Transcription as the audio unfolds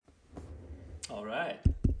All right.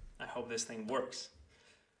 I hope this thing works.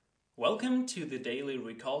 Welcome to the Daily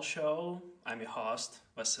Recall Show. I'm your host,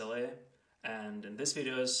 Vasily, and in this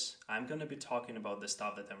videos, I'm going to be talking about the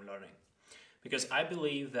stuff that I'm learning. Because I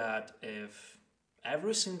believe that if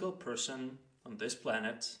every single person on this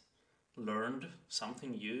planet learned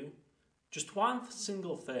something new, just one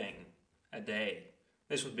single thing a day,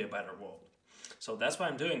 this would be a better world. So that's why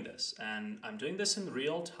I'm doing this. And I'm doing this in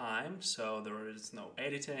real time, so there is no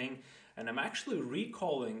editing. And I'm actually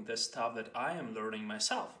recalling the stuff that I am learning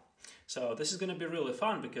myself. So this is going to be really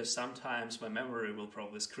fun because sometimes my memory will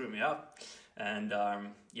probably screw me up. And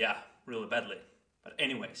really badly. But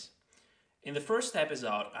anyways, in the first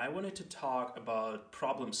episode, I wanted to talk about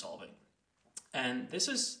problem solving. And this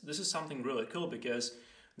is something really cool because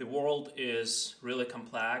the world is really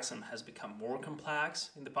complex and has become more complex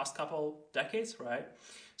in the past couple decades, right?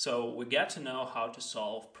 So we get to know how to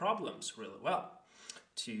solve problems really well,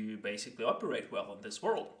 to basically operate well in this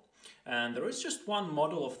world. And there is just one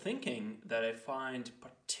model of thinking that I find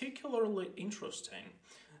particularly interesting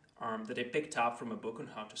that I picked up from a book on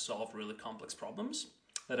how to solve really complex problems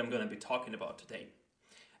that I'm going to be talking about today.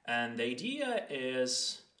 And the idea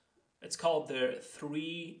is, it's called the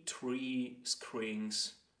three tree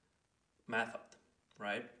screens method,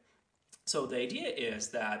 right? So the idea is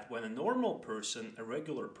that when a normal person, a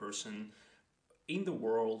regular person in the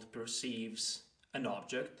world perceives an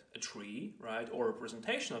object, a tree, right, or a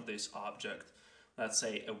representation of this object, let's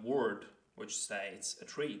say a word which states a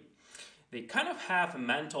tree, they kind of have a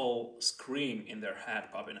mental screen in their head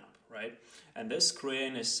popping up, right? And this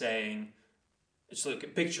screen is saying, it's like a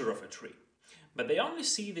picture of a tree. But they only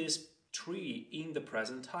see this tree in the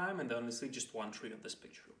present time and they only see just one tree of this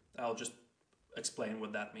picture. I'll just explain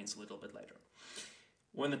what that means a little bit later.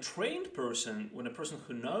 When a trained person, when a person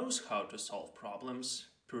who knows how to solve problems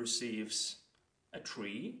perceives a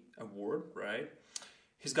tree, a word, right?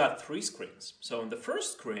 He's got three screens. So in the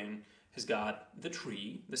first screen, he's got the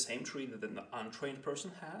tree, the same tree that an untrained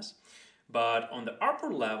person has. But on the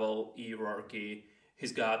upper level hierarchy,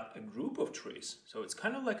 he's got a group of trees. So it's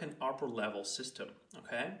kind of like an upper level system,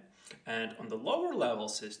 okay? And on the lower level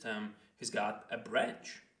system, he's got a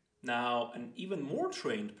branch. Now, an even more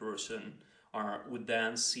trained person would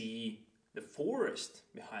then see the forest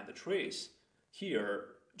behind the trees. Here,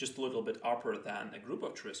 just a little bit upper than a group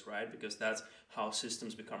of trees, right? Because that's how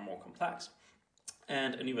systems become more complex.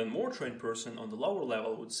 And an even more trained person on the lower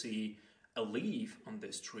level would see a leaf on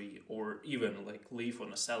this tree, or even like leaf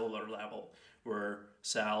on a cellular level, where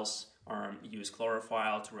cells use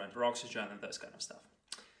chlorophyll to render oxygen and this kind of stuff.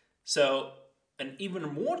 So an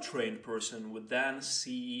even more trained person would then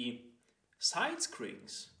see side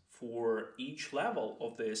screens for each level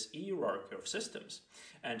of this hierarchy of systems.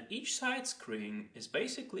 And each side screen is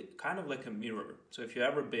basically kind of like a mirror. So if you've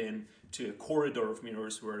ever been to a corridor of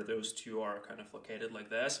mirrors where those two are kind of located like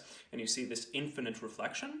this, and you see this infinite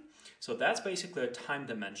reflection, so that's basically a time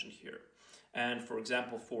dimension here. And for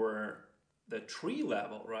example, for the tree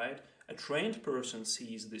level, right, a trained person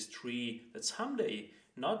sees this tree that someday,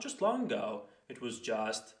 not just long ago, it was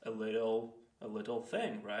just a little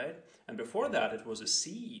thing, right? And before that, it was a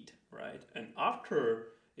seed, right? And after,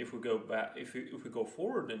 if we go back, if we go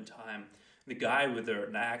forward in time, the guy with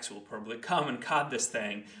an axe will probably come and cut this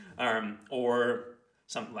thing, or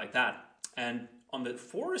something like that. And on the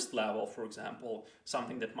forest level, for example,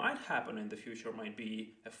 something that might happen in the future might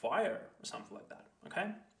be a fire or something like that.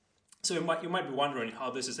 Okay, so you might be wondering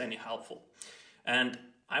how this is any helpful, and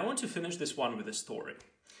I want to finish this one with a story.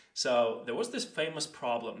 So there was this famous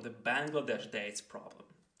problem, the Bangladesh dates problem.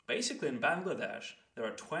 Basically, in Bangladesh, there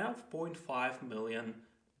are 12.5 million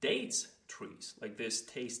dates trees, like these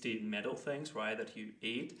tasty metal things, right, that you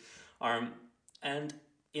eat. And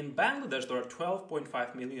in Bangladesh, there are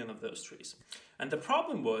 12.5 million of those trees. And the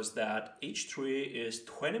problem was that each tree is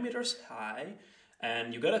 20 meters high,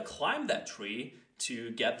 and you gotta climb that tree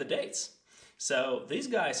to get the dates. So these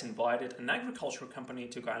guys invited an agriculture company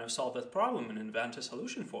to kind of solve that problem and invent a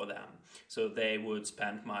solution for them. So they would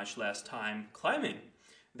spend much less time climbing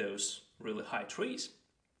those really high trees.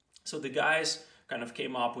 So the guys kind of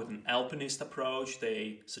came up with an alpinist approach.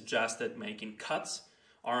 They suggested making cuts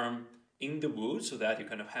in the wood so that you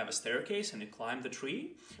kind of have a staircase and you climb the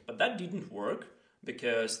tree. But that didn't work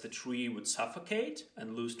because the tree would suffocate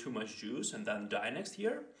and lose too much juice and then die next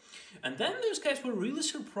year. And then those guys were really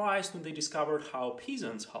surprised when they discovered how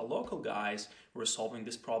peasants, how local guys were solving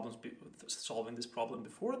this problem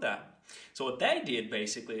before them. So what they did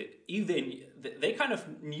basically, they kind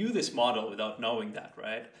of knew this model without knowing that,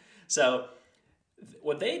 right? So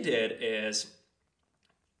what they did is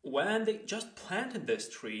when they just planted this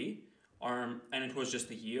tree and it was just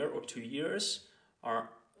a year or 2 years, or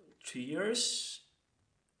 2 years,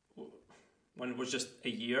 when it was just a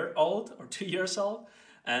year old or 2 years old,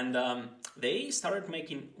 and they started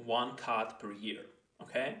making one cut per year,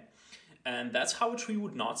 okay? And that's how a tree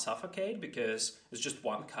would not suffocate, because it's just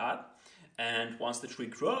one cut, and once the tree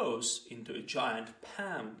grows into a giant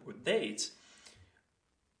palm with dates,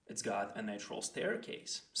 it's got a natural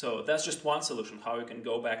staircase. So that's just one solution, how you can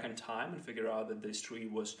go back in time and figure out that this tree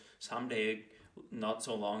was someday, not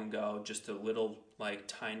so long ago, just a little like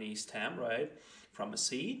tiny stem, right, from a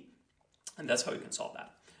seed. And that's how you can solve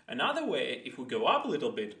that. Another way, if we go up a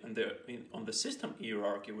little bit on the system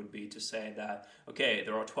hierarchy, would be to say that, okay,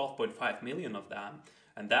 there are 12.5 million of them,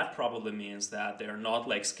 and that probably means that they're not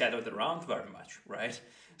like scattered around very much, right?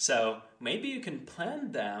 So maybe you can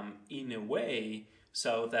plan them in a way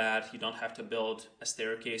so that you don't have to build a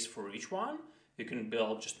staircase for each one. You can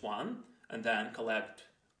build just one and then collect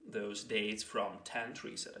those dates from 10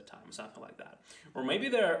 trees at a time, something like that. Or maybe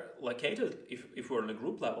they're located, if we're on a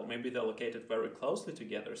group level, maybe they're located very closely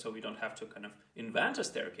together, so we don't have to kind of invent a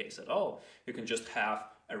staircase at all. You can just have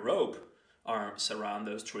a rope surround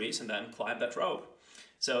those trees and then climb that rope.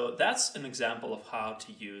 So that's an example of how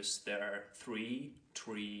to use their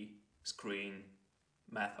 3-tree screen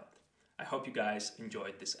method. I hope you guys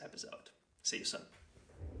enjoyed this episode. See you soon.